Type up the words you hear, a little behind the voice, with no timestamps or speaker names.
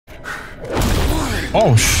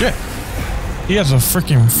Oh shit! He has a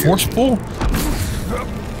freaking force pull.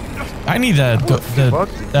 I need that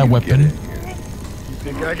that weapon. You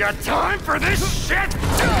think I got time for this shit?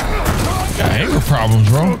 Got anger problems,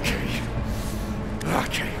 bro.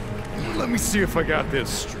 Okay. Let me see if I got this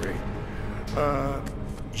straight.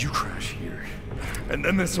 You crash here, and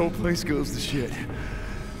then this whole place goes to shit.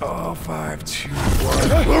 Oh, 5, 2,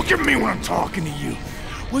 1. Look at me when I'm talking to you.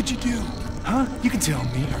 What'd you do? Huh? You can tell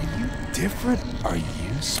me. Are you different? Are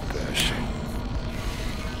you special?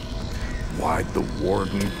 Why'd the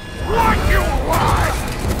warden want you alive?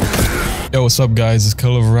 Yo, what's up, guys? It's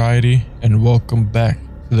Color Variety, and welcome back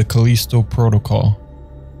to the Callisto Protocol.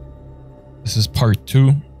 This is part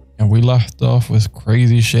 2, and we left off with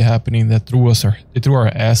crazy shit happening that threw our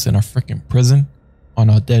ass in a freaking prison on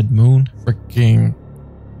a dead moon. Freaking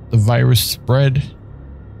the virus spread.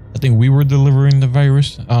 I think we were delivering the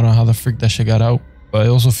virus. I don't know how the freak that shit got out, but it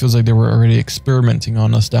also feels like they were already experimenting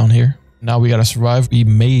on us down here. Now we gotta survive. We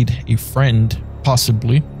made a friend,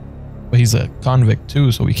 possibly, but he's a convict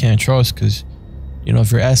too, so we can't trust, because, you know,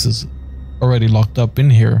 if your ass is already locked up in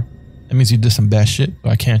here, that means you did some bad shit. So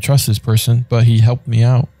I can't trust this person, but he helped me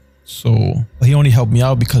out. But he only helped me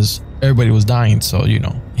out because everybody was dying. So, you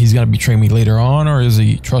know, he's gonna betray me later on, or is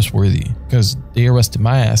he trustworthy? Because they arrested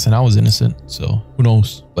my ass and I was innocent. So who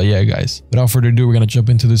knows? But yeah, guys, without further ado, we're gonna jump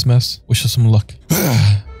into this mess. Wish us some luck.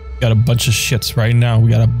 Got a bunch of shits right now. We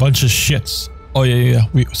got a bunch of shits. Oh yeah.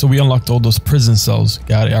 So we unlocked all those prison cells.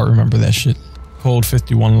 Got it. I remember that shit. Code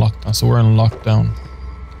 51 lockdown. So we're in lockdown.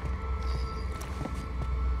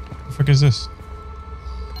 What the frick is this?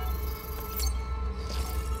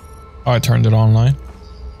 Oh, I turned it online.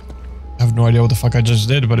 I have no idea what the fuck I just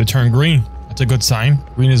did, but it turned green. That's a good sign.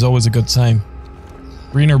 Green is always a good sign.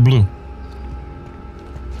 Green or blue?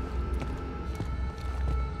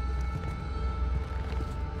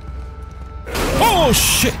 Oh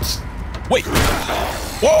shit! Wait!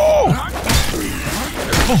 Whoa!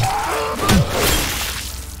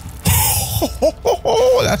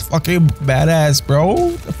 Oh, that's fucking badass, bro.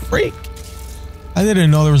 The freak. I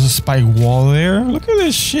didn't know there was a spike wall there. Look at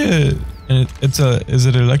this shit. And is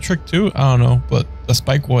it electric too? I don't know, but the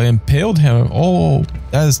spike wall impaled him. Oh,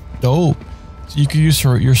 that's dope. So you can use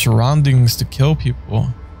your surroundings to kill people.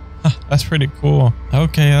 Huh, that's pretty cool.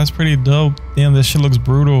 Okay, that's pretty dope. Damn, this shit looks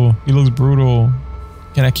brutal. He looks brutal.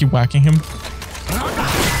 Can I keep whacking him?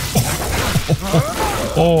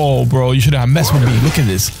 Oh, bro, you should have messed with me. Look at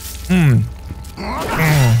this. You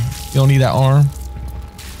don't need that arm.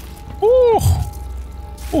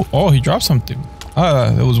 Oh, he dropped something.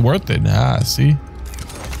 It was worth it. See?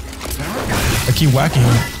 I keep whacking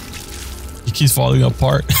him. He keeps falling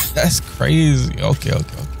apart. That's crazy. Okay.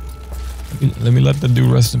 Let me let the dude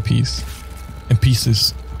rest in peace. In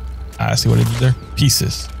pieces. I see what I did there.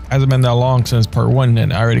 Pieces. Hasn't been that long since part 1,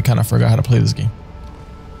 and I already kind of forgot how to play this game.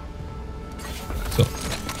 So.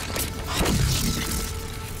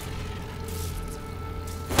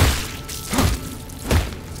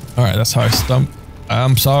 Alright, that's how I stumped.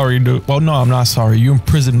 I'm sorry, dude. Well, no, I'm not sorry. You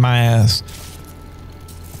imprisoned my ass.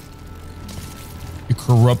 You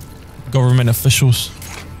corrupt government officials.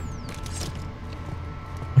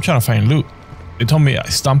 I'm trying to find loot. They told me I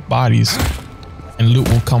stomp bodies and loot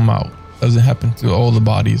will come out. Doesn't happen to all the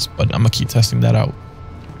bodies, but I'm gonna keep testing that out.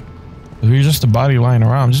 If you're just a body lying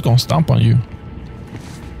around, I'm just gonna stomp on you.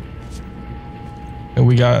 And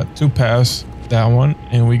we got 2 paths. That one,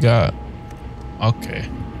 and we got... Okay.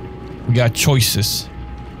 We got choices.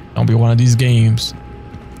 Don't be one of these games.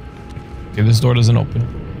 Okay, this door doesn't open.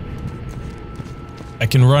 I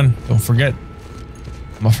can run. Don't forget.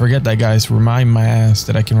 I'm gonna forget that, guys. Remind my ass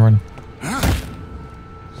that I can run.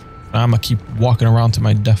 I'm gonna keep walking around to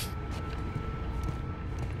my death.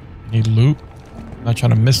 Need loot. I'm not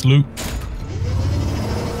trying to miss loot.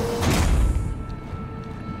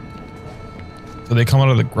 So they come out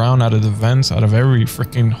of the ground, out of the vents, out of every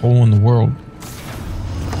freaking hole in the world.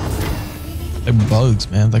 They're bugs,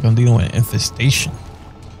 man. Like I'm dealing with an infestation.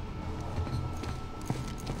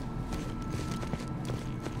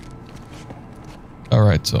 All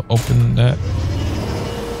right, so open that.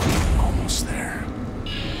 Almost there.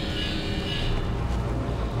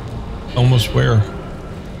 Almost where?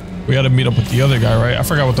 We got to meet up with the other guy, right? I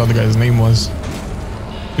forgot what the other guy's name was.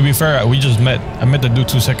 To be fair, we just met. I met the dude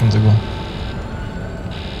 2 seconds ago.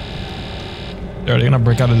 Are they gonna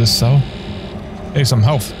break out of this cell? Hey, some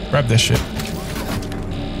health. Grab that shit.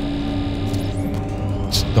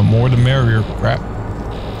 The more the merrier, crap.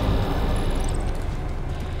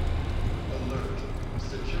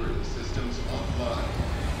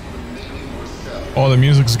 Oh, the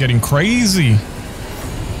music's getting crazy.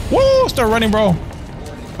 Whoa, start running, bro.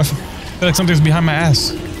 feel like something's behind my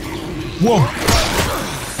ass. Whoa.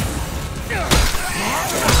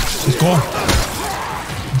 Let's go.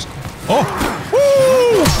 Oh.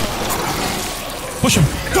 Woo. Push him.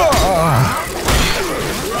 Ah.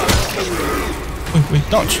 Wait,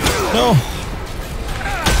 dodge. No.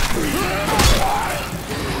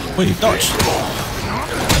 Wait, dodge.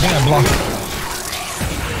 I think I blocked.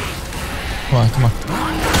 Come on.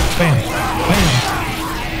 Bam.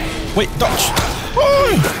 Wait, dodge.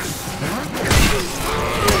 Woo.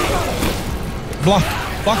 Block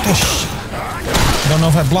that shit. I don't know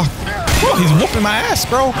if I blocked. Oh, he's whooping my ass,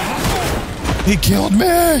 bro. He killed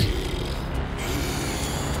me.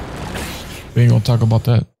 We ain't gonna talk about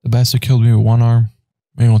that. The bastard killed me with one arm.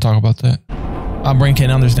 We ain't gonna talk about that. My brain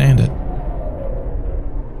can't understand it.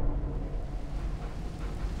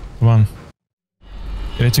 Come on.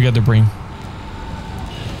 Get it together, brain.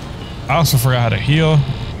 I also forgot how to heal.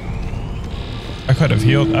 I could have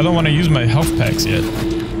healed. I don't want to use my health packs yet.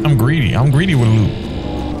 I'm greedy. I'm greedy with loot.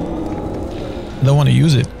 I don't want to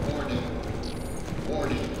use it.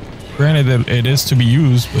 Granted that it is to be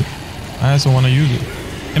used, but I also want to use it.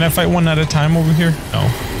 Can I fight one at a time over here? No.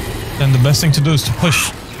 Then the best thing to do is to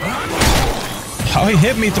push. How he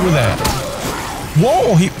hit me through that?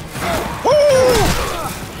 Whoa! Whoa!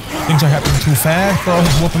 Things are happening too fast, bro.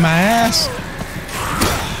 He's whooping my ass.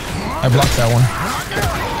 I blocked that one.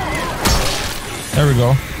 There we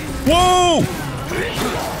go. Whoa!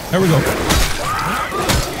 There we go.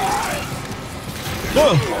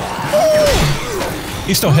 Whoa! Whoa!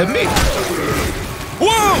 He still hit me?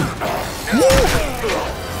 Whoa! Whoa!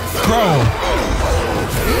 Bro.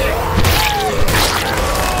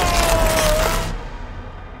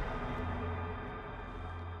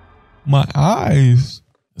 My eyes.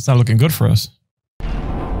 It's not looking good for us.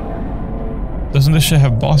 Doesn't this shit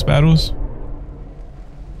have boss battles?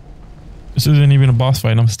 This isn't even a boss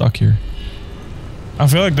fight. I'm stuck here. I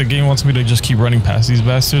feel like the game wants me to just keep running past these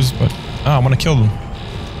bastards, but I'm gonna kill them.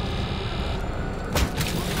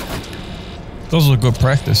 Those are good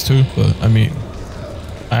practice too, but I mean,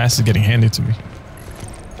 my ass is getting handed to me.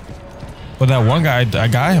 But that one guy,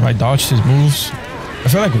 if I dodged his moves, I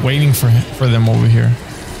feel like waiting for them over here.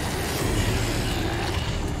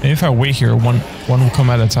 Maybe if I wait here, one will come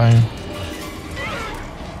at a time.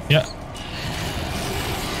 Yeah.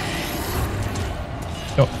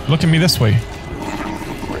 Yo, look at me this way.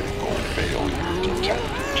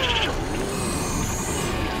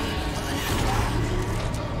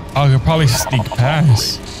 I could probably sneak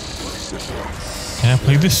past. Can I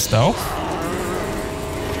play this stealth?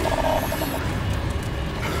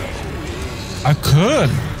 I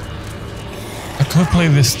could play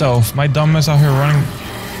this stealth. My dumbass out here running.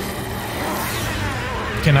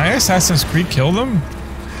 Can I Assassin's Creed kill them?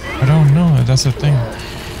 I don't know. That's the thing.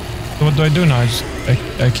 So what do I do now? I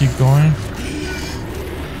keep going.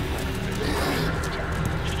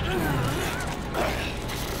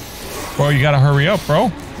 Bro, you gotta hurry up,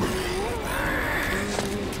 bro.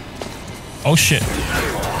 Oh shit. Woo!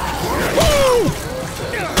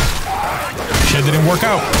 Shit didn't work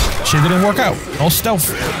out. Shit didn't work out. No stealth.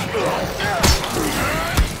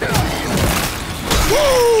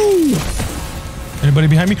 Woo! Anybody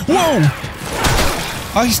behind me? Whoa!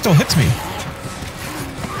 Oh, he still hits me.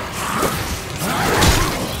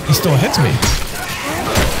 He still hits me.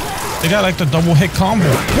 They got like the double hit combo.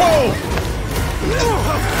 Whoa!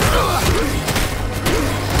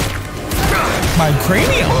 My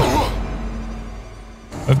cranium.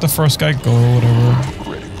 Let the first guy go, whatever.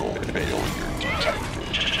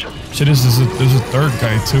 Shit, there's a third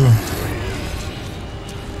guy too.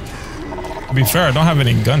 To be fair, I don't have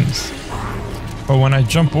any guns. But when I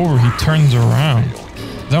jump over, he turns around.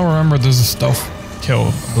 I don't remember there's a stealth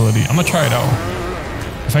kill ability. I'm gonna try it out.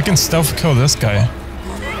 If I can stealth kill this guy.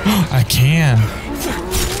 I can.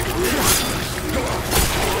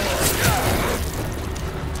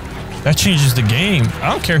 That changes the game.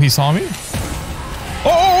 I don't care if he saw me.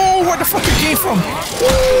 Oh, where the fuck you came from?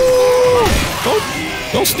 Ooh,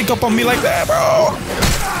 don't sneak up on me like that, bro.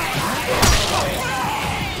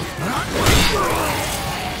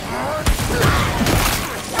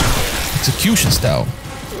 Execution style.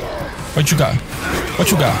 What you got? What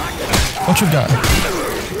you got? What you got?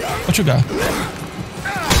 What you got?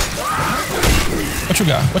 What you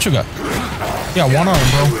got? What you got? Yeah, one arm,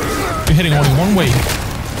 bro. You're hitting only one way.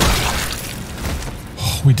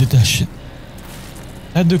 Oh, we did that shit.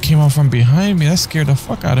 That dude came out from behind me. That scared the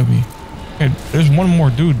fuck out of me. Okay, there's one more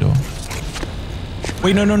dude though.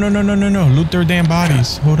 Wait, no. Loot their damn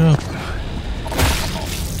bodies. Hold up.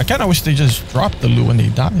 I kinda wish they just dropped the loot when they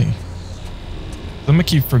die. I'm gonna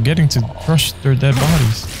keep forgetting to crush their dead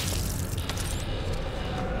bodies.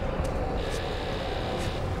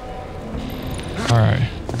 Alright,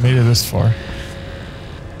 made it this far.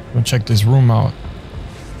 Gonna check this room out.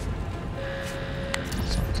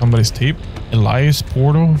 Somebody's tape. ELIAS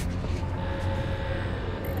portal.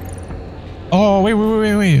 Oh, wait.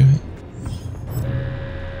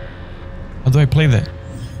 How do I play that?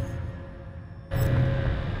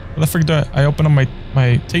 What the frick do I open up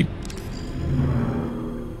my tape?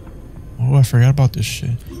 Oh, I forgot about this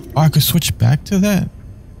shit. Oh, I could switch back to that?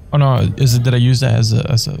 Oh no, did I use that as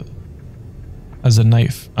a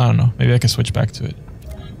knife? I don't know. Maybe I can switch back to it.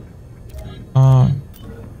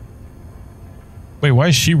 Wait, why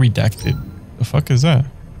is she redacted? The fuck is that?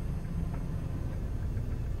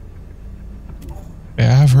 Wait,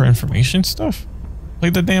 I have her information stuff?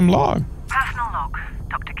 Play the damn log. Personal log,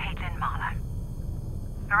 Dr. Caitlin Marlowe.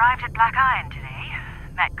 Arrived at Black Iron today.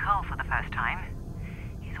 Met Cole for the first time.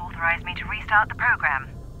 He's authorized me to restart the program.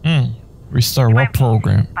 Restart what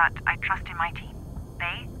program? But I trust in my team.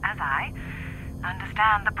 They, as I,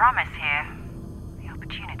 understand the promise here. The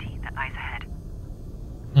opportunity that lies ahead.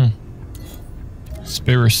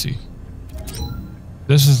 Conspiracy.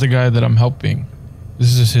 This is the guy that I'm helping.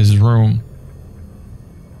 This is his room.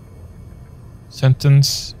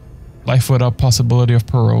 Sentence. Life without possibility of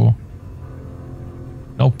parole.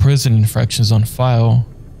 No prison infractions on file.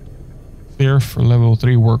 Clear for level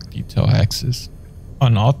 3 work detail access.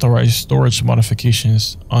 Unauthorized storage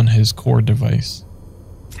modifications on his core device.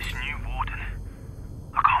 This new warden,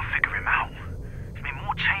 I can't figure him out. He's made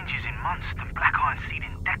more changes in months than Black Iron's seen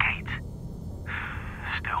in decades.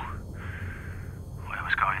 Still,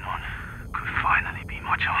 whatever's going on could finally be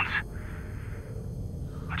my chance.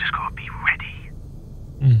 I just gotta be ready.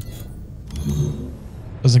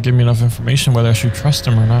 Doesn't give me enough information whether I should trust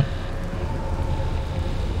him or not.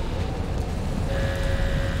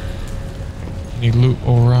 Any loot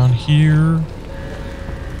around here?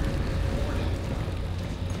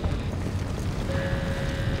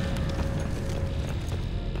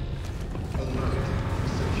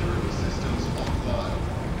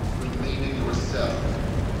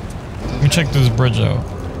 Let me check this bridge out.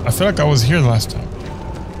 I feel like I was here last time.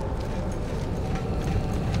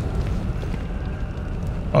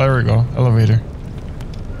 Oh, there we go. Elevator.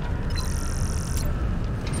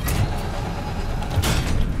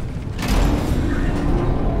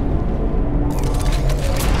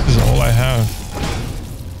 This is all I have.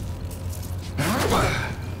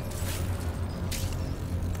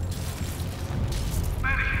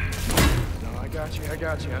 No, I got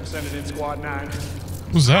you. I'm sending in squad 9.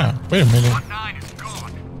 Who's that? Wait a minute. Squad 9 is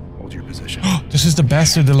gone. Hold your position. This is the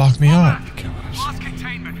bastard that locked me up. Lost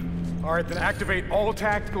containment. All right, then activate all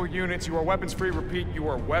tactical units. You are weapons free. Repeat, you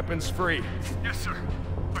are weapons free. Yes, sir.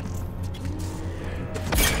 But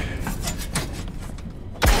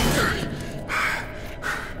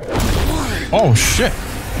Oh shit.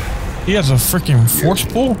 He has a freaking force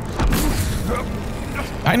pull?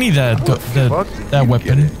 I need that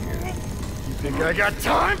weapon. You think I got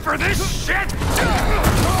time for this shit?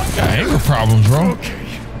 Got anger problems, bro.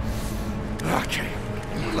 Okay.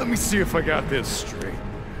 Let me see if I got this straight.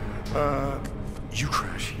 You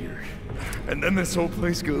crash here, and then this whole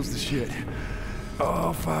place goes to shit.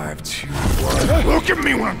 Oh, 5, 2, 1. Look at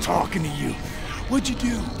me when I'm talking to you. What'd you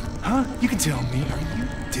do? Huh? You can tell me. Are you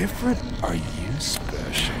different? Are you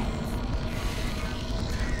special?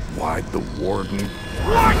 Why'd the warden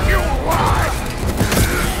want you alive?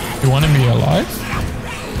 You wanted me alive?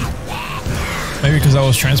 Maybe because I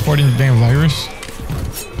was transporting the damn virus?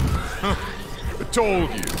 I told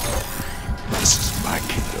you. This is my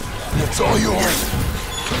kingdom. It's all yours.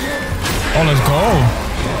 Oh, let's go.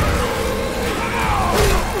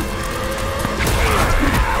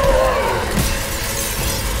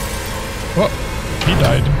 Oh, he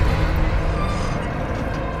died.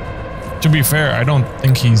 To be fair, I don't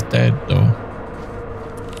think he's dead, though.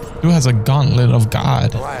 Dude has a gauntlet of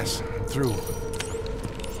God. Alas, through.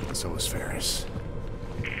 And so was Ferris.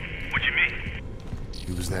 what do you mean?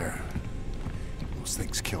 He was there. Those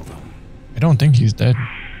things killed him. I don't think he's dead.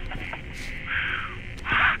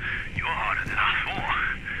 You're harder than I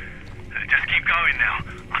thought. Just keep going now.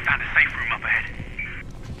 I found a safe room up ahead.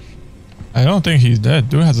 I don't think he's dead.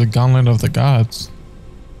 Dude has a gauntlet of the gods.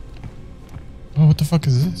 Oh, what the fuck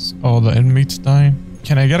is this? Oh, the inmate's dying.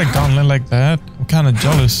 Can I get a gauntlet like that? I'm kind of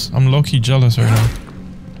jealous. I'm low-key jealous right now.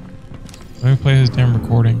 Let me play his damn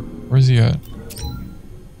recording. Where's he at?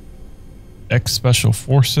 Ex-Special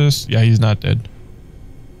Forces. Yeah, he's not dead.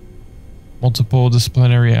 Multiple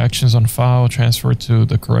disciplinary actions on file. Transferred to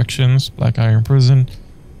the corrections. Black Iron Prison.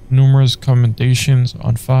 Numerous commendations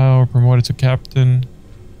on file. Promoted to captain.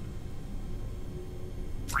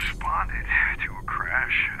 Responded to a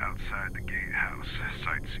crash outside the gatehouse.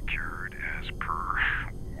 Site secured as per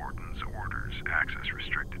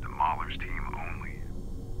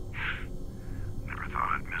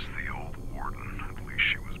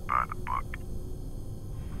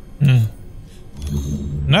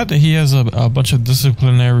Not that he has a bunch of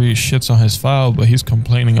disciplinary shits on his file, but he's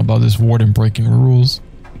complaining about this warden breaking rules.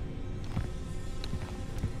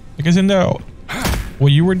 Like, isn't that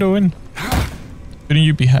what you were doing? Shouldn't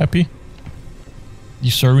you be happy? You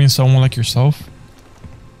serving someone like yourself?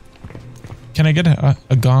 Can I get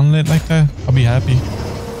a gauntlet like that? I'll be happy.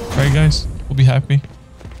 Right, guys? We'll be happy.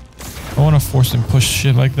 I want to force and push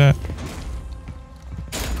shit like that.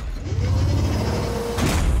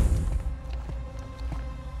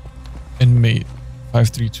 Inmate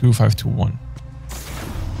 532521.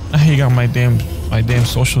 Now he got my damn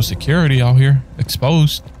social security out here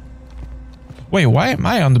exposed. Wait, why am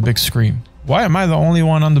I on the big screen? Why am I the only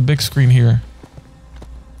one on the big screen here?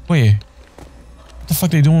 Wait, what the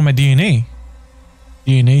fuck they doing with my DNA?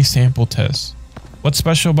 DNA sample test. What's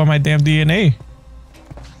special about my damn DNA?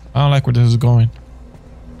 I don't like where this is going.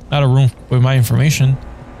 Not a room with my information.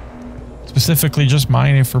 Specifically just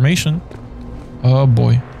my information. Oh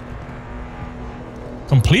boy.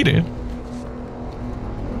 Completed?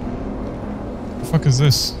 What the fuck is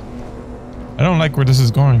this? I don't like where this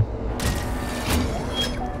is going.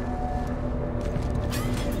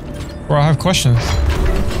 Bro, I have questions.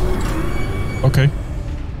 Okay.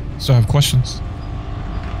 So I have questions.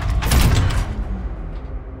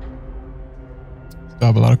 I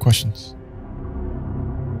have a lot of questions.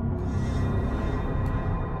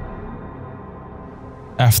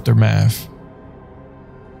 Aftermath.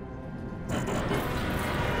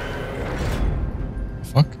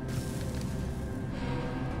 Fuck.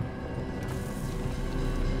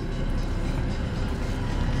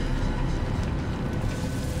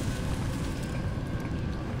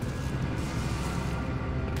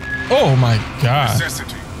 Oh my God.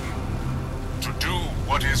 Necessity to do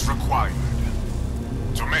what is required.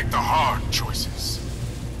 To make the hard choices.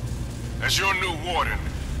 As your new warden,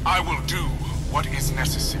 I will do what is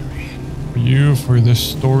necessary. For you, for this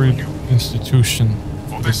storied institution.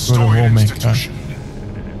 For this storied institution.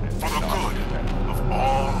 For the good of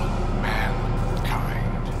all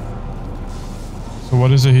mankind. So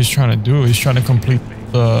what is it he's trying to do? He's trying to complete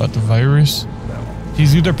the virus?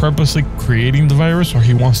 He's either purposely creating the virus or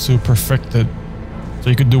he wants to perfect it so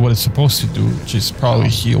he could do what it's supposed to do, which is probably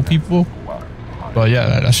heal people. But yeah,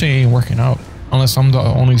 that shit ain't working out. Unless I'm the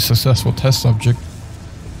only successful test subject.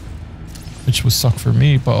 Which would suck for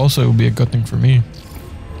me, but also it would be a good thing for me.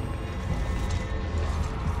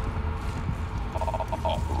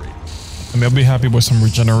 I mean, I'll be happy with some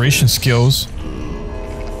regeneration skills.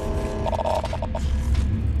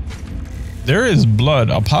 There is blood,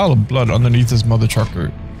 a pile of blood underneath this mother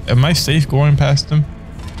trucker. Am I safe going past him?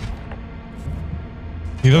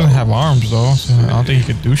 He doesn't have arms though, so I don't think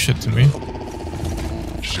he could do shit to me.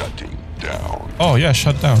 Shutting down. Oh yeah,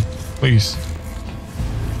 shut down, please.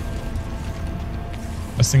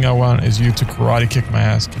 Last thing I want is you to karate kick my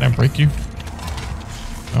ass. Can I break you?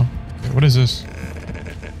 No. Okay, what is this?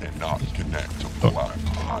 Not connect to Black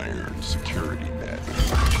Iron security net.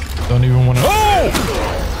 Don't even want to. Oh!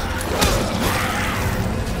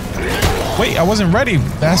 Wait, I wasn't ready,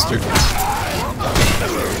 bastard.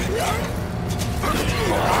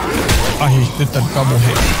 Ah, he did the double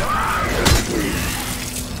hit.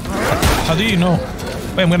 How do you know?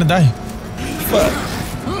 Wait, I'm gonna die. Fuck.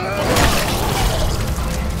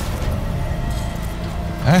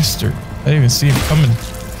 Bastard. I didn't even see him coming.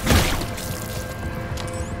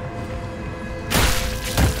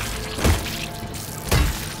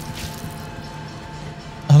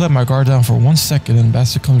 I let my guard down for 1 second and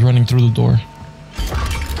bastard comes running through the door.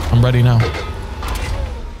 I'm ready now.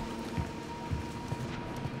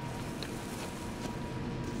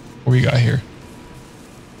 What we got here?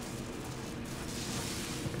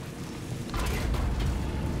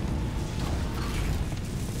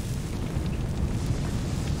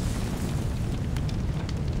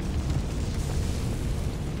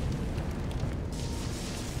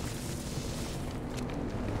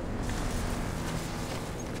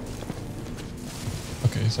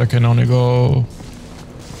 Okay, so I can only go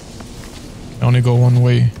one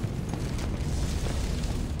way.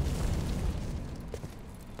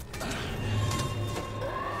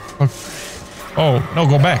 Fuck. Oh, no,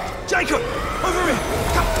 go back. Jacob! Over here!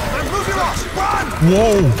 Come on, move your ass! Run!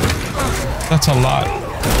 Whoa! That's a lot.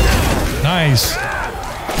 Nice.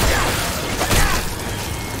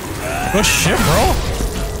 Good shit,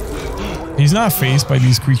 bro. He's not fazed by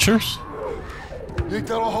these creatures. You think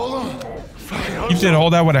that'll hold him? You did all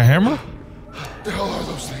that with a hammer? What the hell are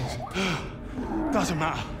those things? Doesn't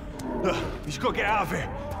matter. Look, you just gotta get out of here.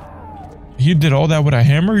 You did all that with a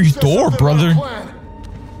hammer? You Thor, brother.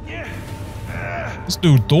 Yeah. This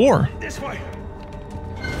dude, Thor. This way.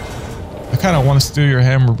 I kind of want to steal your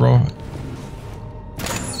hammer, bro.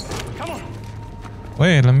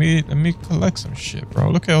 Wait, let me collect some shit, bro.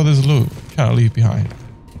 Look at all this loot. Trying to leave behind.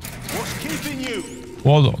 What's keeping you?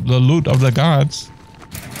 Well, the loot of the gods.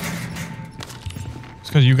 Just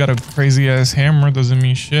because you got a crazy ass hammer doesn't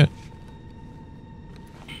mean shit.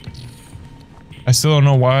 I still don't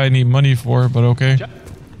know why I need money for it, but okay.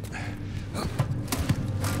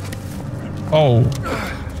 Oh.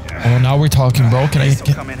 Oh, now we're talking, bro. Can I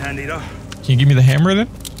get? Can you give me the hammer then?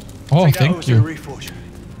 Oh, thank you.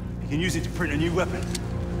 You can use it to print a new weapon.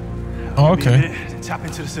 Oh, okay. Tap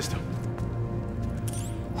into the system.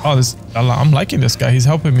 Oh, I'm liking this guy. He's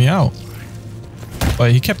helping me out.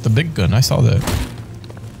 But he kept the big gun. I saw that.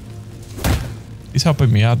 He's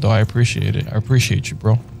helping me out, though. I appreciate it. I appreciate you,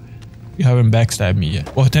 bro. You haven't backstabbed me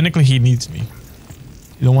yet. Well, technically, he needs me.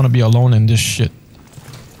 You don't want to be alone in this shit.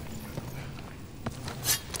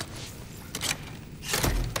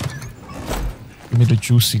 Give me the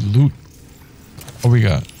juicy loot. What we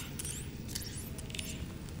got?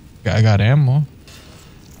 I got ammo.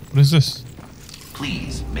 What is this?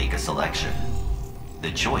 Please make a selection.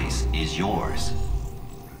 The choice is yours.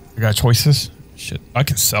 I got choices? Shit. I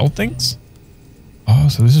can sell things? Oh,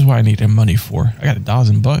 so this is what I needed money for. I got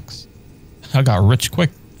 $1,000. I got rich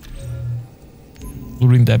quick.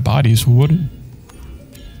 Looting dead bodies, who wouldn't?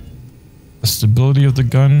 The stability of the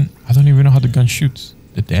gun. I don't even know how the gun shoots.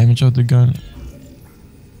 The damage of the gun.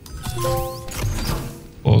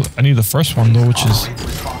 Well, I need the first one though, which is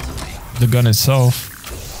the gun itself.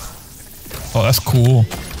 Oh, that's cool.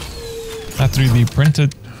 Not 3D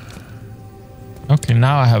printed. Okay,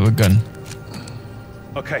 now I have a gun.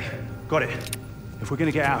 Okay, got it. If we're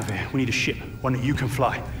gonna get out of here, we need a ship, one that you can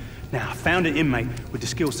fly. Now, I found an inmate with the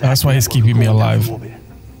skill set. That's why he's keeping me alive.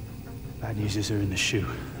 Bad news is they're in the shoe.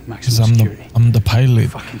 Maximum security. I'm the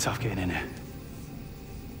pilot. Fucking tough getting in there.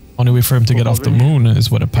 Only way for him to get off the moon is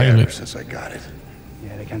with a pilot. Yeah, since I got it.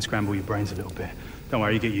 Yeah, they can scramble your brains a little bit. Don't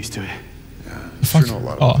worry, you get used to it. Yeah, I sure know a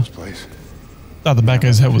lot about this place. Thought the back of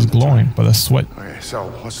his head was glowing by the sweat. Okay, so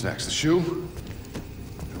what's next? The shoe?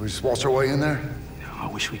 Can we just waltz our way in there? I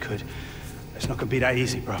wish we could. It's not gonna be that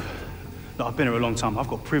easy, bro. Look, I've been here a long time. I've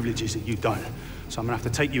got privileges that you don't. So I'm gonna have to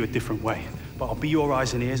take you a different way. But I'll be your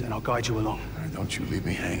eyes and ears and I'll guide you along. Right, don't you leave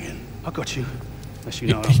me hanging. I got you. Unless you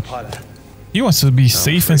know I'm a pilot. He wants to be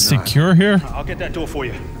safe and secure here? I'll get that door for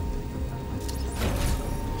you.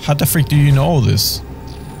 How the freak do you know all this?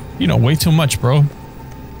 You know way too much, bro.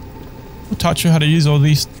 Who taught you how to use all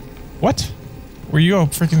these? What? Were you a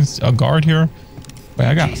freaking guard here? Wait,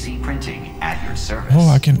 I got UJC printing at your service. Oh,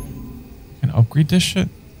 I can upgrade this shit.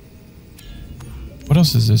 What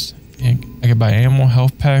else is this? I can buy ammo,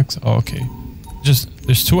 health packs. Oh, okay.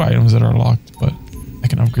 There's 2 items that are locked, but I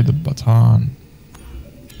can upgrade the baton.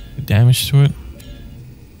 The damage to it.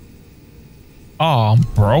 Oh, I'm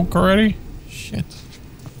broke already? Shit.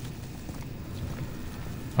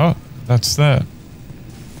 Oh, that's that.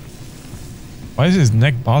 Why is his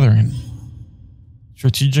neck bothering?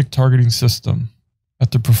 Strategic targeting system.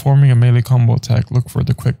 After performing a melee combo attack, look for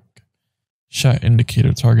the quick shot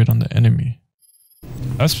indicator target on the enemy.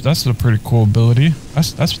 That's a pretty cool ability.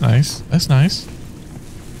 That's nice. That's nice.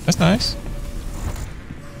 That's nice.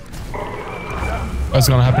 What's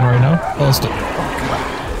gonna happen right now? Oh, let's do.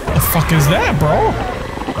 What the fuck is that, bro?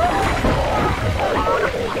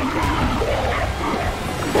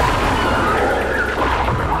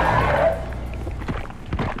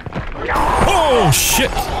 Oh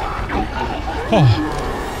shit!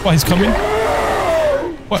 Oh, he's coming.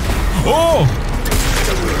 What? Oh!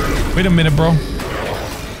 Wait a minute, bro.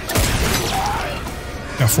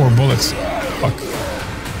 Got 4 bullets. Fuck.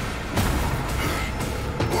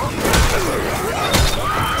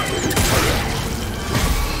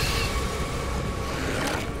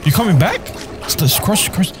 You coming back? Just crush.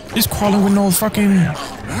 He's crawling with no fucking. Turning them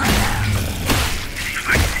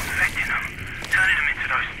into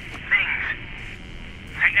those things.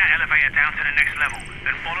 Take that elevator down to the next level,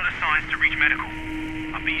 then follow the signs to reach medical.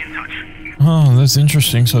 I'll be in touch. Oh, that's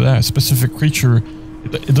interesting. So that specific creature,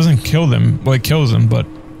 it doesn't kill them. Well, it kills them, but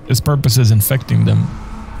its purpose is infecting them,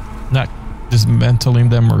 not dismantling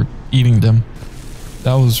them or eating them.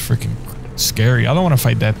 That was freaking scary. I don't want to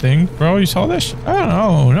fight that thing, bro. You saw this? I don't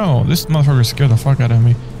know. No, this motherfucker scared the fuck out of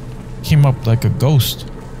me. Came up like a ghost.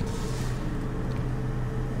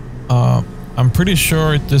 I'm pretty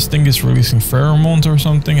sure this thing is releasing pheromones or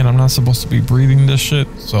something, and I'm not supposed to be breathing this shit.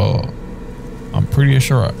 So I'm pretty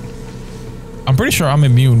sure I'm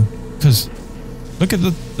immune, because look at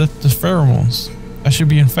the pheromones. I should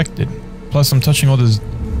be infected. Plus, I'm touching all this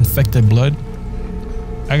infected blood.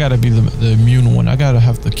 I gotta be the immune one. I gotta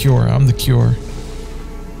have the cure. I'm the cure.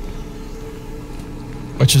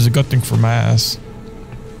 Which is a good thing for my ass.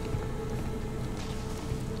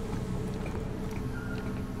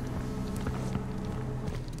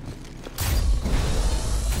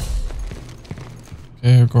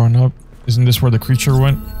 going up. Isn't this where the creature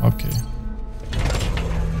went? Okay.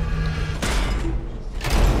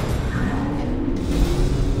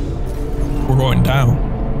 We're going down.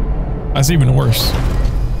 That's even worse.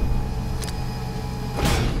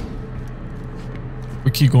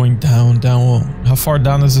 We keep going down, down. How far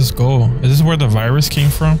down does this go? Is this where the virus came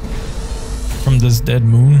from? From this dead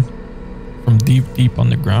moon? From deep, deep on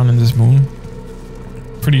the ground in this moon?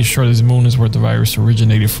 Pretty sure this moon is where the virus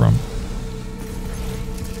originated from.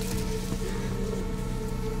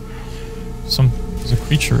 There's a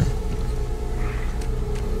creature.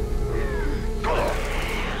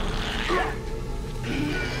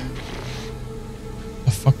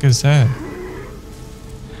 The fuck is that?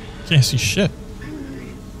 Can't see shit.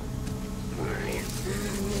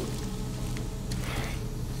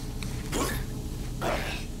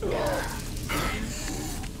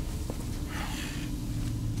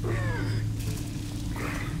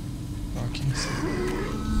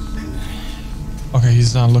 Okay,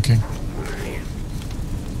 he's not looking.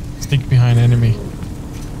 Sneak behind enemy.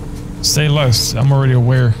 Say less. I'm already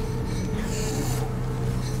aware.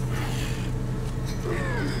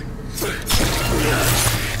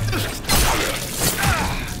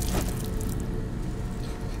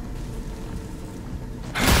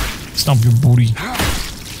 Stomp your booty.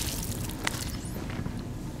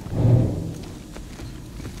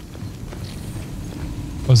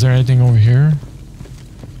 Was there anything over here?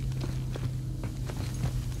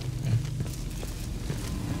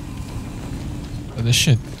 This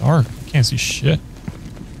shit dark. I can't see shit.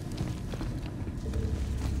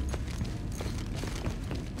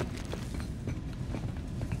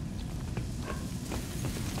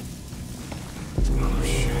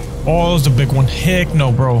 Oh, there's a big one. Heck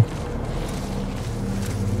no, bro.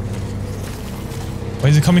 Why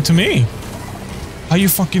is it coming to me? How you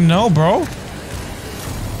fucking know, bro?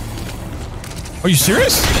 Are you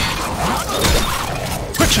serious?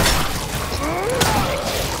 Quick shot.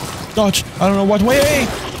 Dodge. I don't know what way.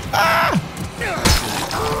 Ah!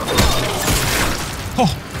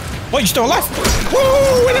 Oh, you still alive?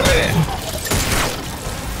 Whoa, wait a minute.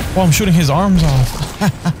 Oh, I'm shooting his arms off.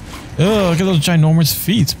 Ugh, look at those ginormous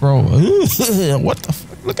feet, bro. Ugh, what the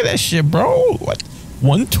fuck? Look at that shit, bro. What?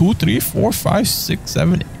 1, 2, 3, 4, 5, 6,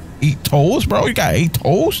 7, 8 toes, bro. You got 8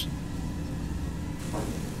 toes?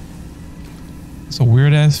 That's a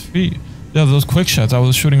weird ass feet. Yeah, those quick shots. I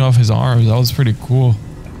was shooting off his arms. That was pretty cool.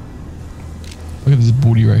 Look at this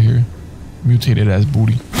booty right here. Mutated ass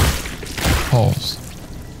booty. Pause.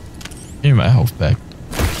 Give me my health back.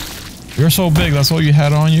 You're so big, that's all you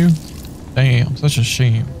had on you? Damn, such a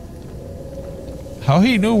shame. How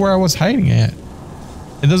he knew where I was hiding at?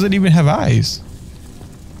 It doesn't even have eyes.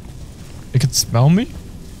 It could smell me?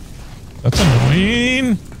 That's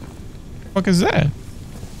annoying. What the fuck is that?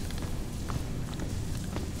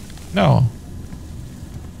 No.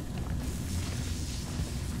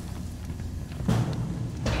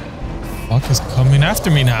 Fuck is coming after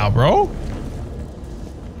me now, bro?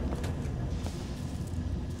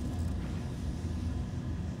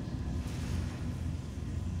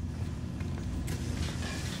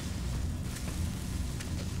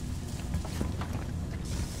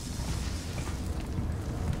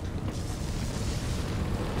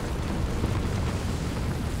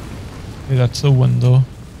 Okay, that's a window.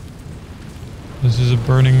 This is a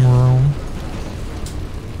burning room.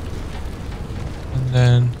 And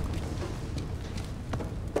then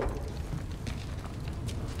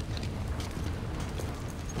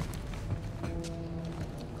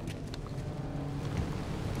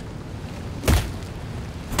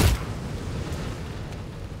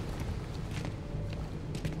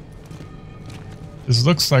this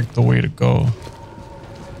looks like the way to go.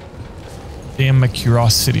 Damn my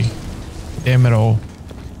curiosity. Damn it all.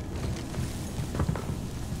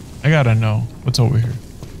 I gotta know what's over here.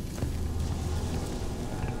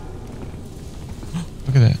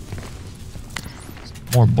 Look at that.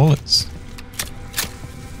 More bullets.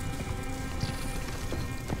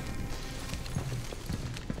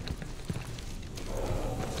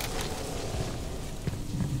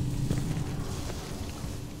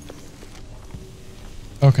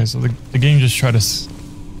 Okay, so the game just tried to...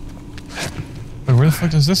 Wait, where the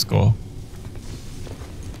fuck does this go?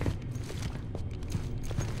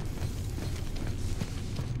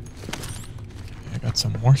 I got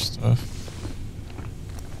some more stuff.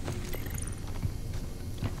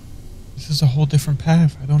 This is a whole different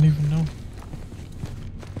path. I don't even know.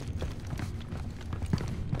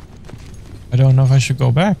 I don't know if I should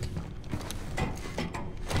go back.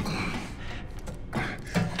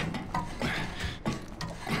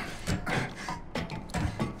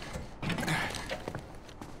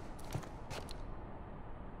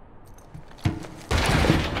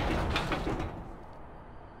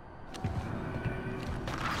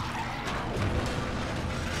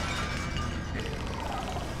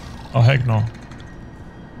 Oh, heck no.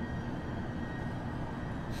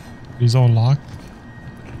 He's all locked.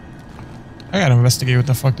 I gotta investigate what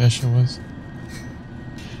the fuck that shit was.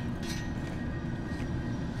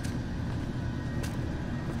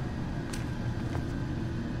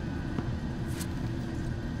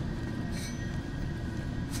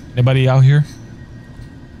 Anybody out here?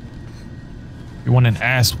 You want an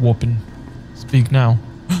ass whooping? Speak now.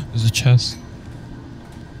 There's a chest.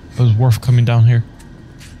 It was worth coming down here.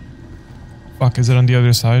 Fuck, is it on the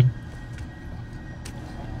other side?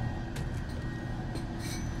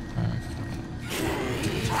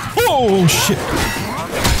 Oh shit!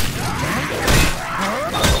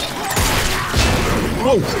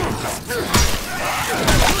 Whoa!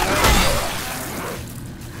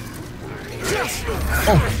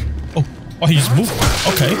 Oh, he just moved.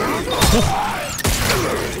 Okay.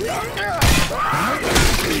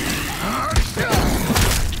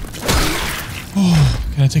 Oh,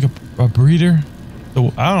 can I take a breather?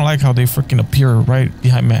 So I don't like how they freaking appear right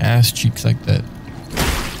behind my ass cheeks like that.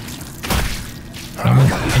 I'm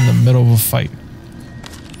in the middle of a fight.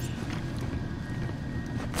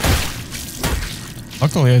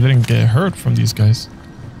 Luckily, I didn't get hurt from these guys.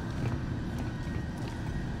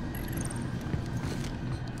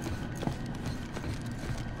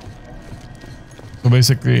 So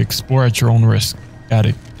basically, explore at your own risk. Got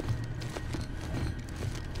it.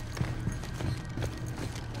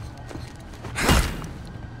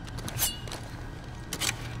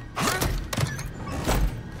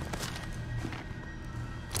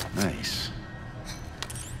 Nice.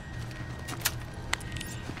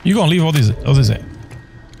 You gonna leave all these?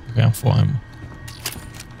 Okay, I'm full ammo.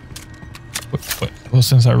 Wait. Well,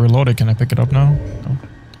 since I reloaded, can I pick it up now? No.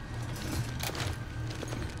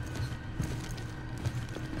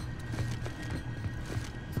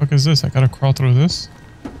 What is this? I gotta crawl through this?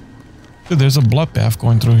 Dude, there's a bloodbath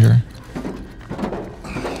going through here.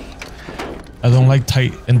 I don't like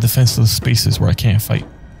tight and defenseless spaces where I can't fight.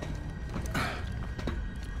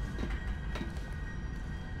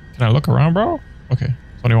 Can I look around, bro? Okay,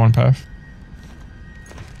 21 path.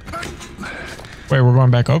 Wait, we're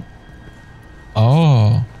going back up?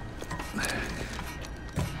 Oh.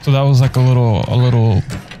 So that was like a little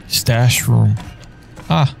stash room.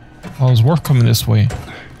 Ah, I was worth coming this way.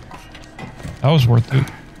 That was worth it.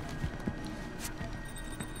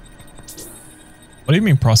 What do you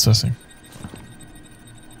mean processing?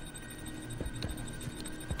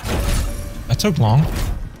 That took long.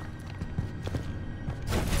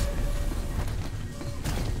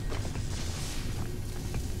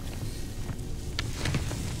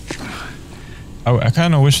 I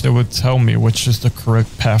kind of wish they would tell me which is the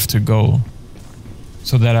correct path to go,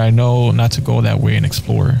 so that I know not to go that way and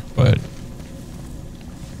explore, but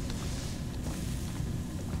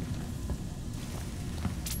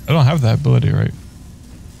I don't have that ability, right?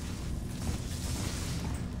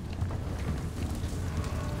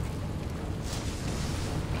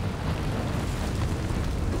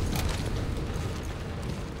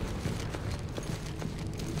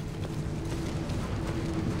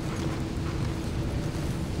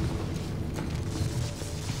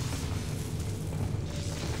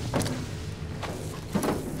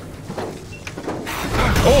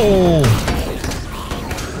 Oh!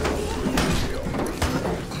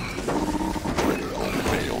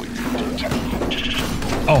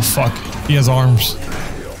 Oh fuck, he has arms.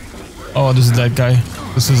 Oh, this is that guy.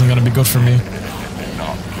 This isn't gonna be good for me.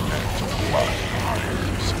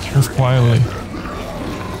 Move quietly.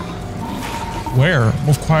 Where?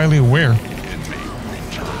 Move quietly where?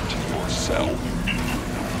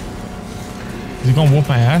 Is he gonna whoop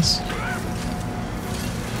my ass?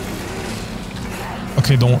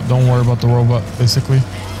 Okay, don't worry about the robot, basically.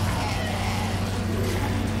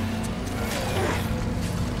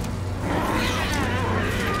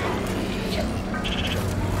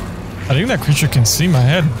 I think that creature can see my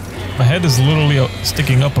head. My head is literally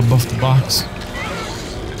sticking up above the box.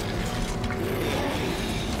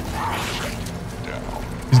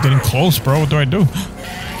 He's getting close, bro. What do I do?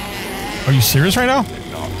 Are you serious right now?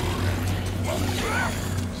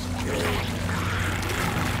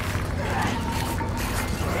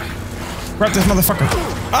 Grab this motherfucker.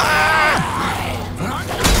 Ah! Oh,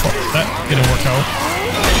 that didn't work out.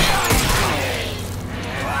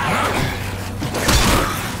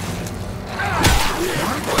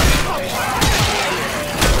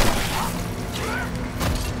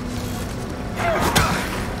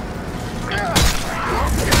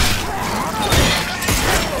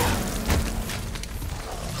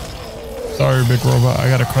 Sorry, big robot. I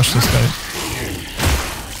gotta crush this guy.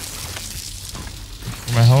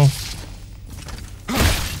 For my health.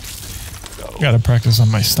 Gotta practice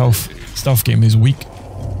on my stealth. Stealth game is weak.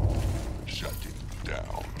 Shutting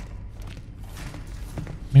down.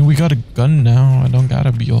 I mean, we got a gun now. I don't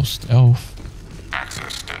gotta be all stealth.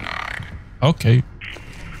 Access denied. Okay.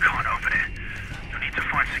 Can't open it. You'll need to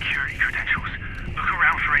find security credentials. Look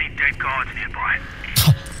around for any dead guards nearby.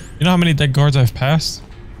 You know how many dead guards I've passed?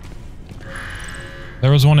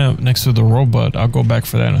 There was one next to the robot. I'll go back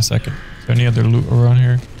for that in a second. Is there any other loot around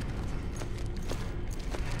here?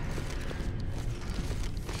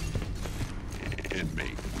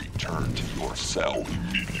 Inmate, return to your cell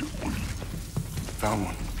immediately. Found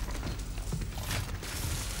one.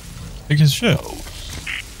 Big as shit. Use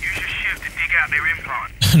your ship to dig out their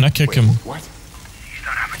implant. And I kick him. What? You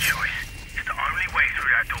don't have a choice. It's the only way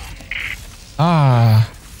through that door. Ah.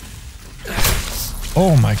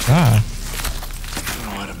 Oh my god.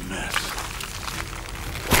 What a mess.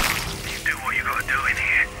 You do what you gotta do in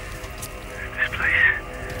here. This place,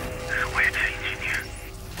 there's a way of changing you.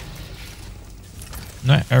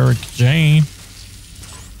 Not Eric Jane.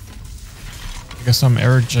 I guess I'm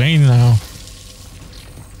Eric Jane now.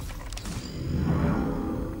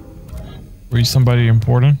 Were you somebody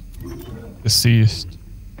important? Deceased.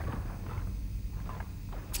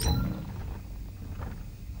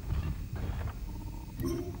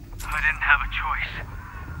 I didn't have a choice.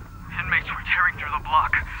 Inmates were tearing through the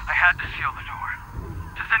block. I had to seal the door.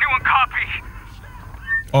 Does anyone copy?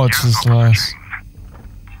 Oh, it's his last.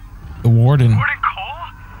 The warden. Warden Cole?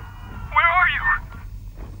 Where are you?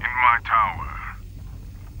 In my tower.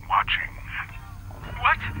 Watching.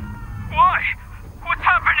 What? Why? What's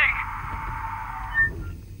happening?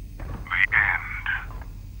 The end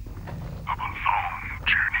of a long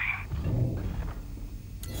journey.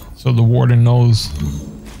 So the warden knows.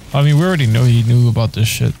 I mean, we already know he knew about this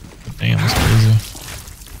shit. But damn, that's crazy.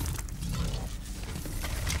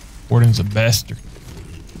 Warden's a bastard.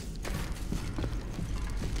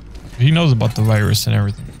 He knows about the virus and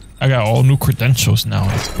everything. I got all new credentials now.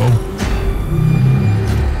 Let's go.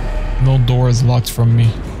 No door is locked from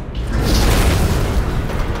me.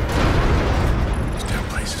 This damn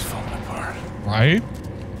place is falling apart. Right?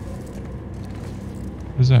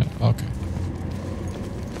 What is that? Okay.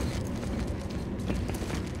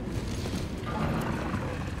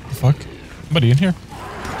 The fuck? Somebody in here?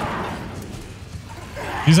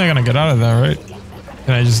 He's not gonna get out of that, right?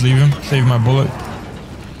 Can I just leave him? Save my bullet?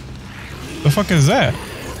 The fuck is that?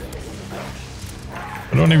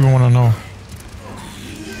 I don't even want to know.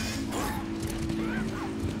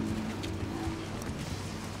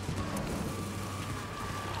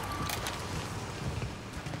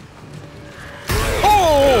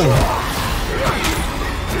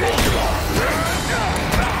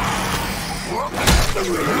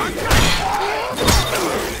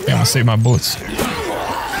 Yeah, I'm gonna save my bullets.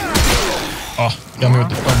 Oh, got me with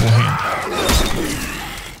the double hand.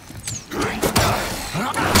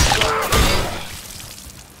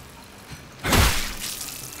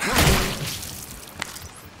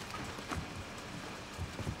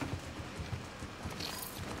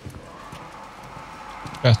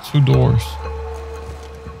 Got 2 doors.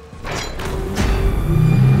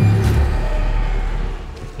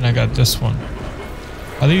 And I got this one.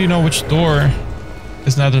 How do you know which door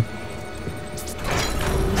is not a...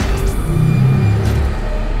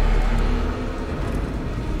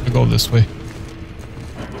 I go this way.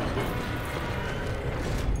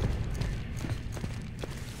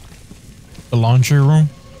 The laundry room?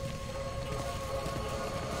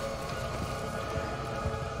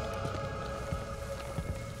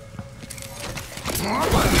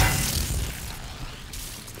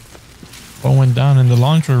 What went down in the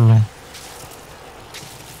laundry room?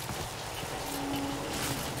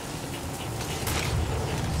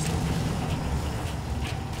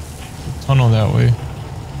 The tunnel that way.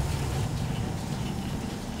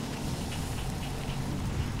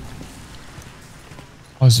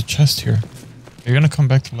 Oh, there's a chest here. Are you gonna come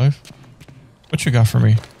back to life? What you got for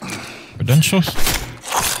me? Credentials?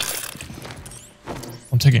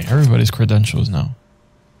 I'm taking everybody's credentials now.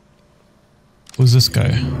 Who's this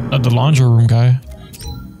guy? Not the laundry room guy. I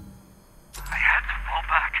had to fall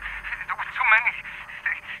back. There were too many.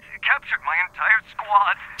 They captured my entire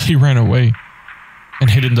squad. He ran away and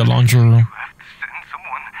hid in the laundry room. I have to send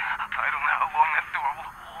someone. I don't know how long that door will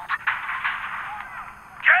hold.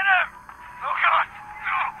 Get him! Oh God!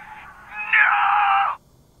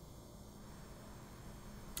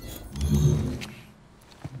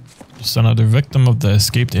 No! Just another victim of the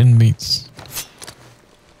escaped inmates.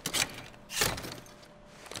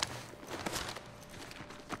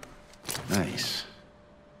 Nice.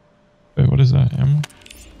 Wait, what is that? Ammo?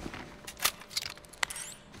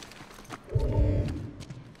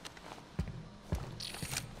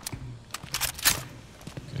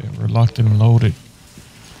 locked and loaded.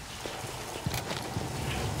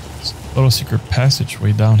 It's a little secret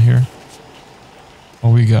passageway down here.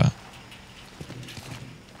 What we got?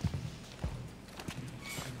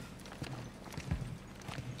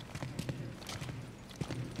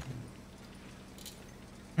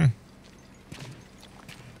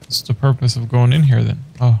 What's the purpose of going in here then?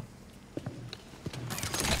 Oh.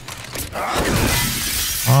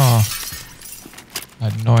 Ah. I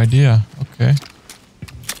had no idea. Okay.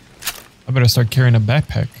 I better start carrying a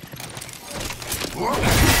backpack.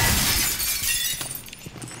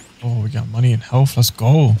 Oh, we got money and health. Let's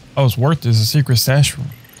go. That was worth it. It's a secret stash room.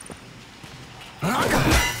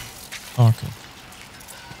 Okay.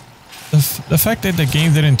 The fact that the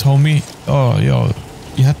game didn't tell me, oh, yo,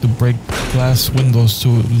 you have to break glass windows to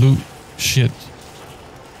loot shit.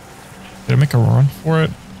 Did I make a run for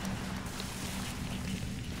it?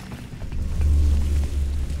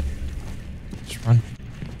 Just run.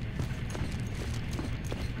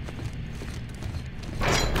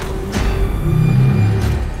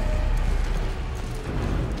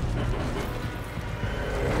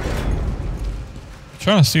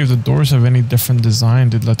 Trying to see if the doors have any different design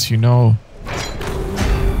that lets you know.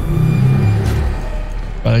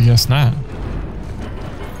 But I guess not.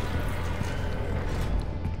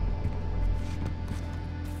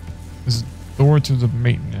 There's a door to the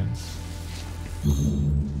maintenance.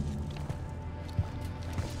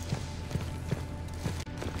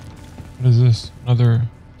 What is this? Another...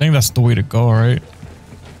 I think that's the way to go, right?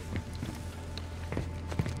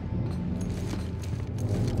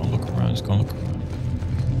 Just gonna look around, just gonna look around.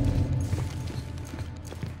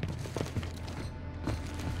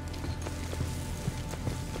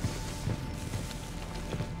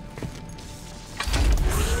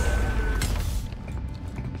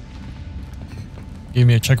 Gave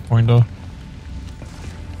me a checkpoint though.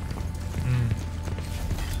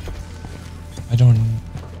 I don't...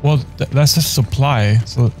 Well, that's a supply.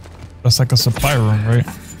 So that's like a supply room, right?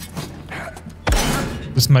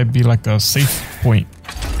 This might be like a safe point.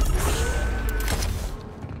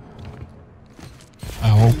 I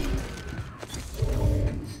hope.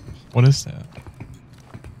 What is that?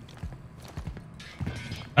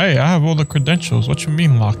 Hey, I have all the credentials. What you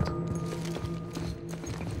mean locked?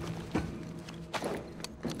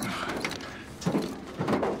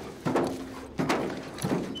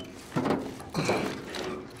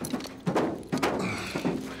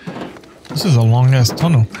 This is a long ass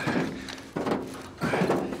tunnel.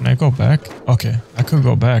 Can I go back? Okay, I could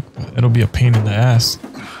go back, but it'll be a pain in the ass.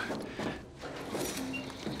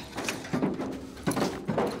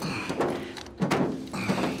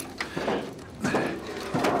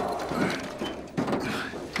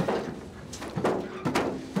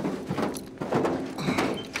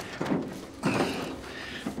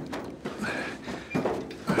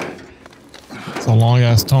 It's a long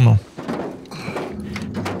ass tunnel.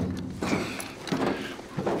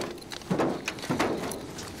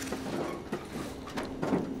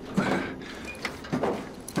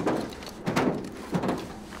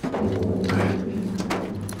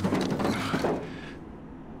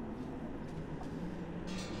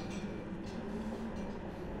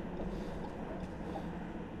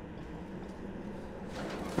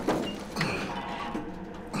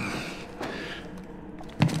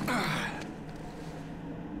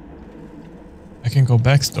 I can go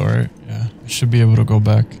back still, right? Yeah, I should be able to go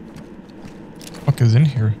back. What the fuck is in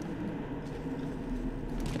here?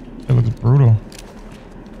 It looks brutal.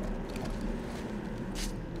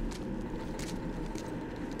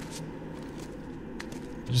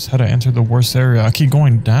 I just had to enter the worst area. I keep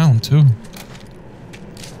going down too.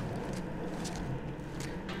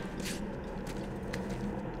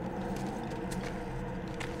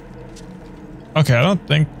 Okay, I don't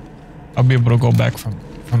think I'll be able to go back from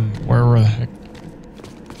wherever the heck.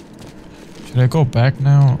 Should I go back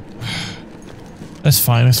now? That's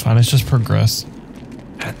fine, it's fine. Let's just progress.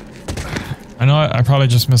 I know I probably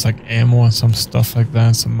just missed like ammo and some stuff like that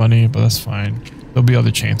and some money, but that's fine. There'll be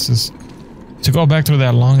other chances. To go back through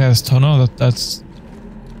that long ass tunnel, that's...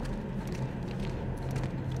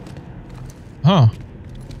 Huh.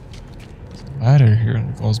 There's a ladder here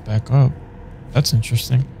that goes back up. That's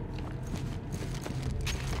interesting.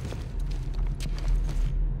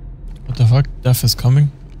 What the fuck? Death is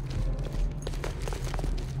coming?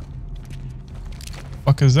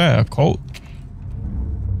 Fuck is that? A cult?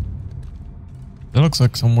 That looks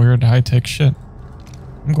like some weird high-tech shit.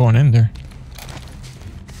 I'm going in there.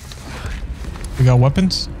 We got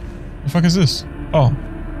weapons? What the fuck is this? Oh.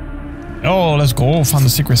 Oh, let's go. Found the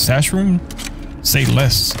secret stash room. Say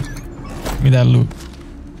less. Give me that loot.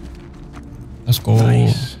 Let's go.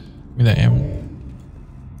 Nice. Give me that ammo.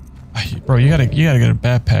 Bro, you gotta get a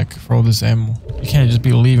backpack for all this ammo. You can't just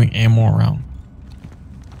be leaving ammo around.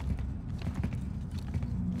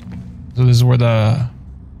 So this is where the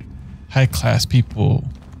high class people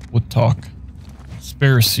would talk.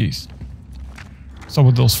 Conspiracies. Some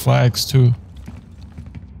with those flags too.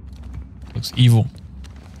 Looks evil.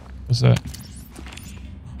 What's that?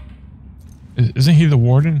 Isn't he the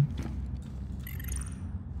warden?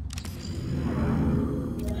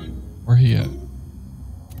 Where he at?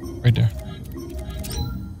 Right there.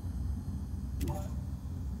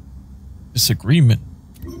 Disagreement.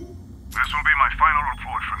 This will be my final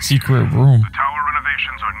report from Secret room. The tower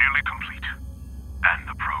renovations are nearly complete. And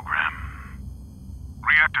the program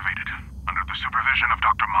reactivated under the supervision of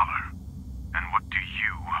Dr. Mahler. And what do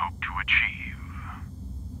you hope to achieve?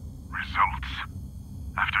 Results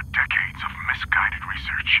after decades of misguided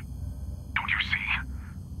research. Don't you see?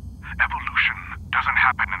 Evolution doesn't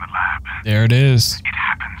happen in the lab. There it is. It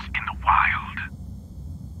happens in the wild.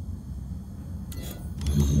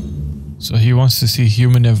 So he wants to see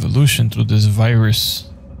human evolution through this virus.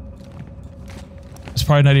 It's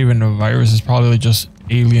probably not even a virus. It's probably just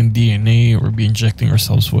alien DNA we're be injecting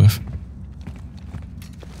ourselves with.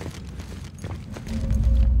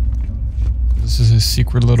 This is his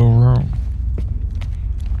secret little room.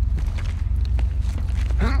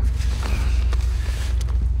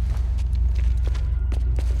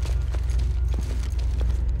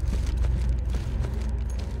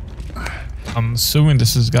 I'm assuming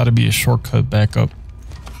this has got to be a shortcut back up.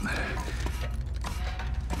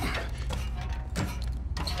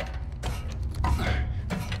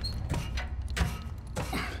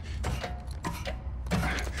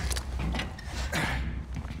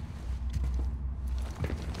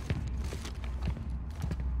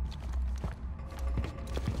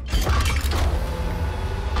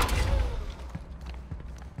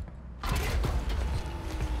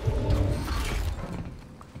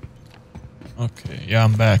 Okay, yeah,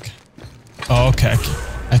 I'm back. Oh, okay.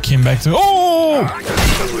 I came back to. Oh!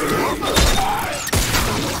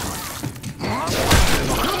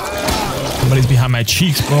 Somebody's behind my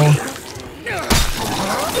cheeks, bro.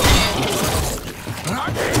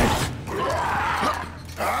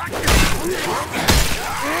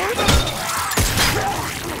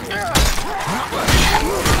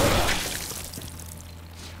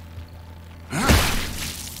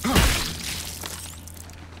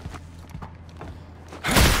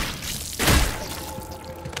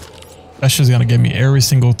 That shit's gonna get me every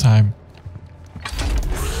single time.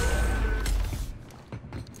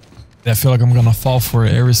 I feel like I'm gonna fall for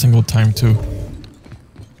it every single time too.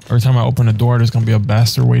 Every time I open a door, there's gonna be a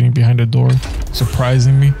bastard waiting behind the door,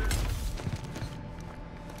 surprising me.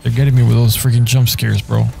 They're getting me with those freaking jump scares,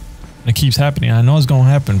 bro. And it keeps happening. I know it's gonna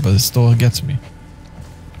happen, but it still gets me.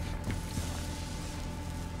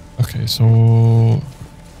 Okay, so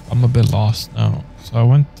I'm a bit lost now. So I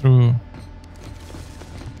went through.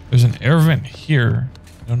 There's an air vent here.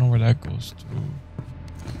 I don't know where that goes to.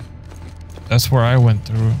 That's where I went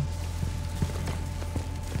through.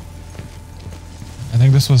 I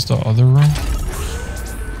think this was the other room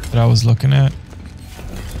that I was looking at.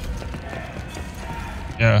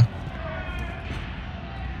 Yeah.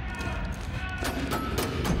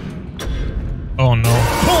 Oh no.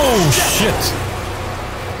 Oh shit!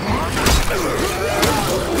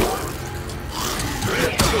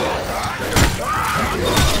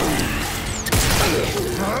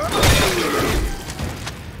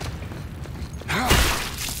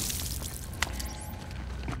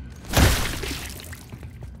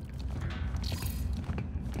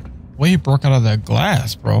 Way he broke out of that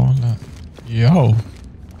glass, bro. Yo.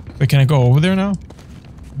 Wait, can I go over there now?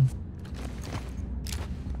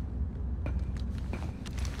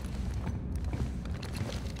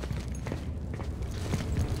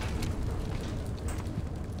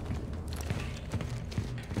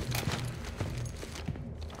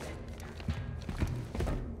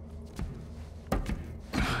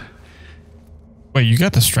 Wait, you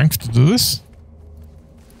got the strength to do this?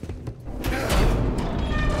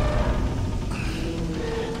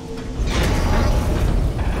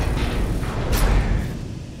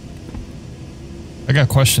 I got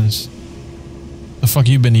questions. The fuck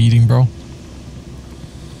you been eating, bro?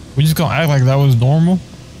 We just gonna act like that was normal?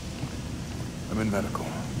 I'm in medical.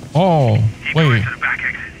 Oh, wait. To the back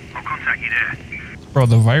exit. I'll contact you there. Bro,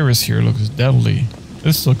 the virus here looks deadly.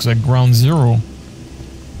 This looks like ground zero.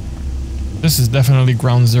 This is definitely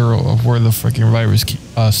ground zero of where the freaking virus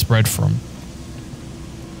spread from.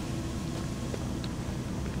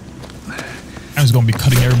 I'm just gonna be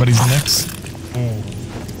cutting everybody's necks. Oh.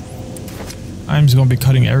 I'm just gonna be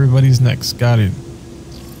cutting everybody's necks. Got it.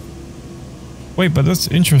 Wait, but that's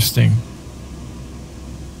interesting.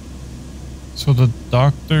 So the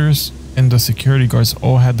doctors and the security guards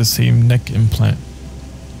all had the same neck implant.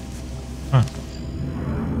 Huh.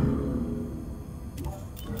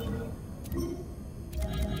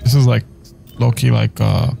 This is like low-key like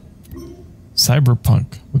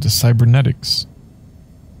cyberpunk with the cybernetics.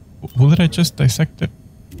 Who did I just dissect it?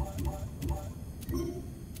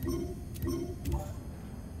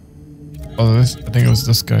 Oh, this, I think it was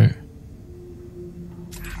this guy.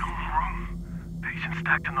 Patients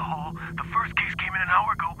stacked in the hall. The first case came in an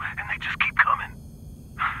hour ago, and they just keep coming.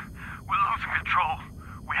 We're losing control.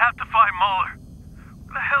 We have to find Mahler.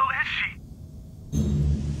 Where the hell is she?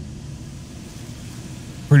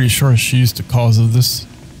 Pretty sure she's the cause of this.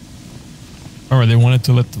 Or they wanted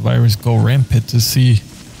to let the virus go rampant to see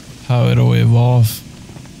how it'll evolve.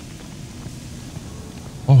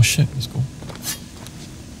 Oh shit, let's go.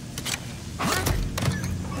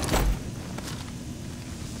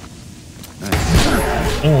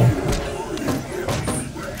 Oh.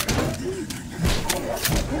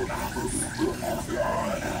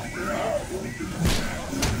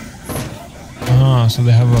 Ah, so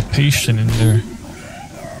they have a patient in there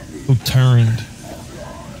who turned.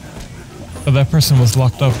 But that person was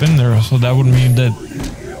locked up in there, so that would mean that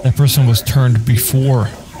that person was turned before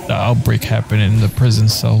the outbreak happened in the prison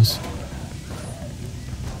cells.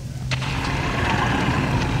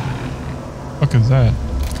 What is that?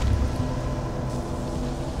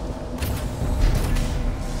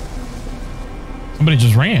 Somebody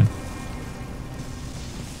just ran.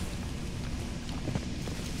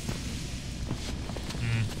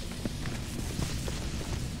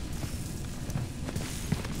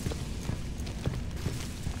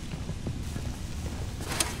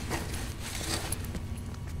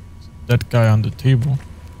 That guy on the table.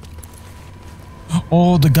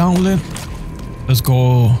 Oh, the gauntlet. Let's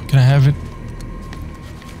go. Can I have it?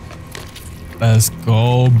 Let's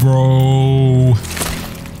go, bro.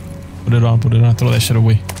 Put it on, put it on. Throw that shit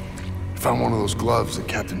away. Found one of those gloves that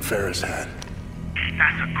Captain Ferris had.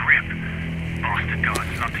 That's a grip. Ask the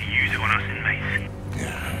guards not to use it on us inmates.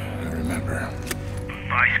 Yeah, I remember.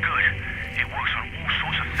 But it's good. It works on all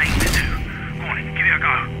sorts of things too. Go on, give it a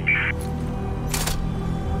go.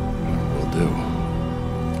 Will do.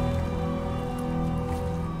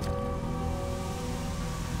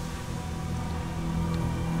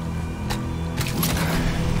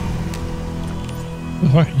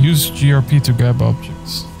 Use GRP to grab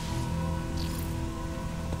objects.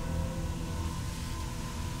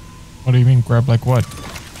 What do you mean grab like what?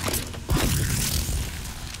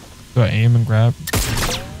 Do I aim and grab?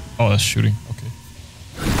 Oh, that's shooting. Okay.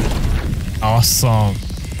 Awesome.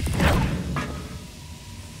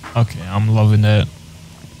 Okay, I'm loving that.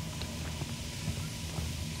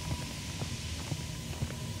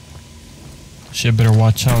 Shit, better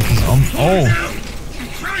watch out because oh.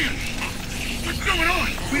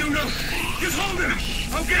 Just hold him!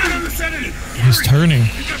 I'll get it on the sedative! He's turning.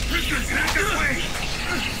 He's got prisoners headed this way!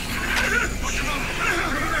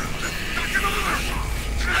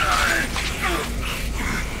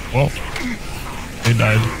 Well, they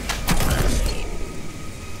died.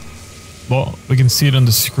 Well, we can see it on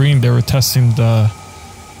the screen. They were testing the...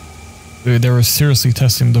 They were seriously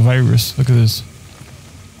testing the virus. Look at this.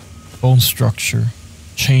 Bone structure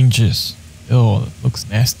changes. Ew, it looks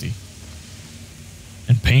nasty.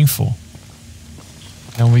 And painful.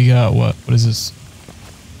 And we got what? What is this?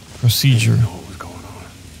 Procedure. What was going on?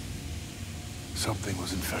 Something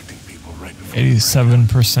was infecting people right before.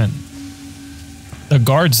 87%. The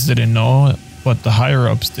guards didn't know, but the higher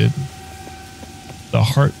ups did. The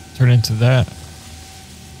heart turned into that.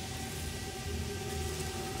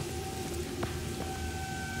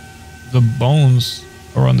 The bones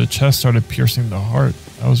around the chest started piercing the heart.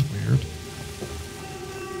 That was weird.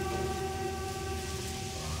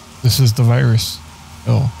 This is the virus.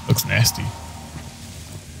 Oh, looks nasty.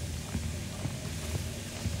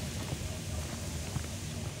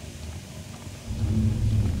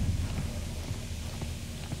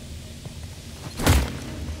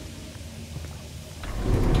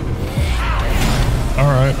 All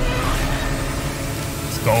right.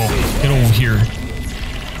 Let's go. Get over here.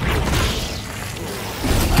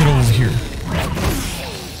 Get over here.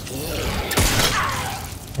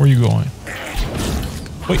 Where are you going?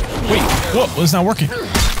 Wait, wait, whoa, it's not working.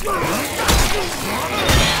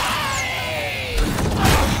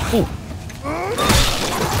 Oh.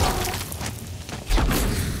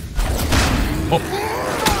 Oh.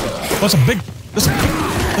 That's a big, that's a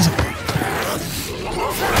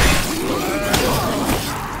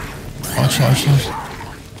watch.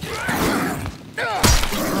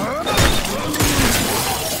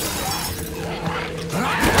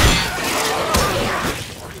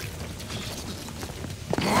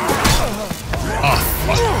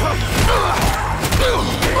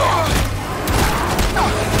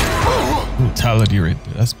 brutality right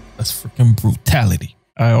there. That's freaking brutality.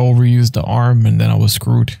 I overused the arm and then I was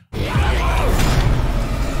screwed.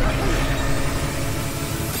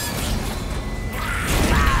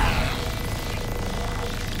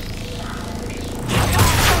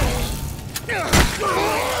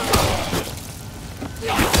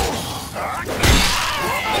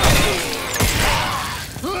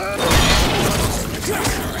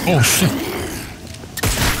 Oh shit.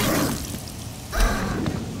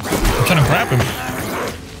 I'm trying to grab him.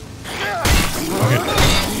 Okay.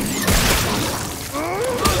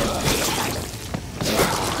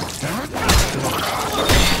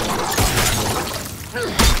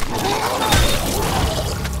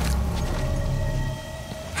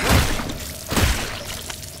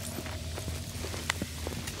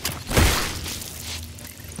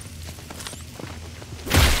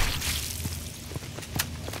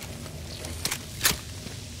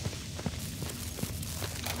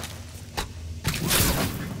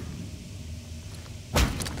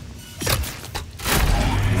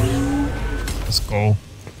 Let's go.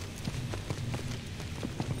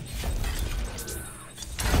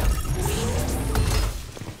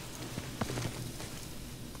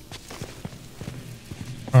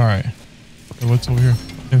 All right. So what's over here?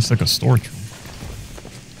 It's like a storage room.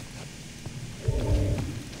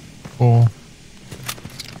 Cool.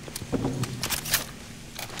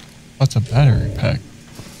 That's a battery pack.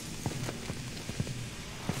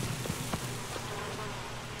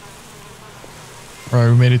 All right,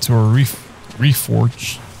 we made it to a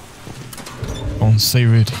reforge. Don't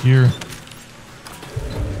save it here.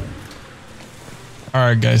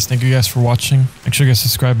 Alright guys, thank you guys for watching. Make sure you guys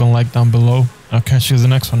subscribe and like down below. I'll catch you in the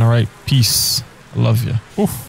next one. Alright, peace. I love you. Oof.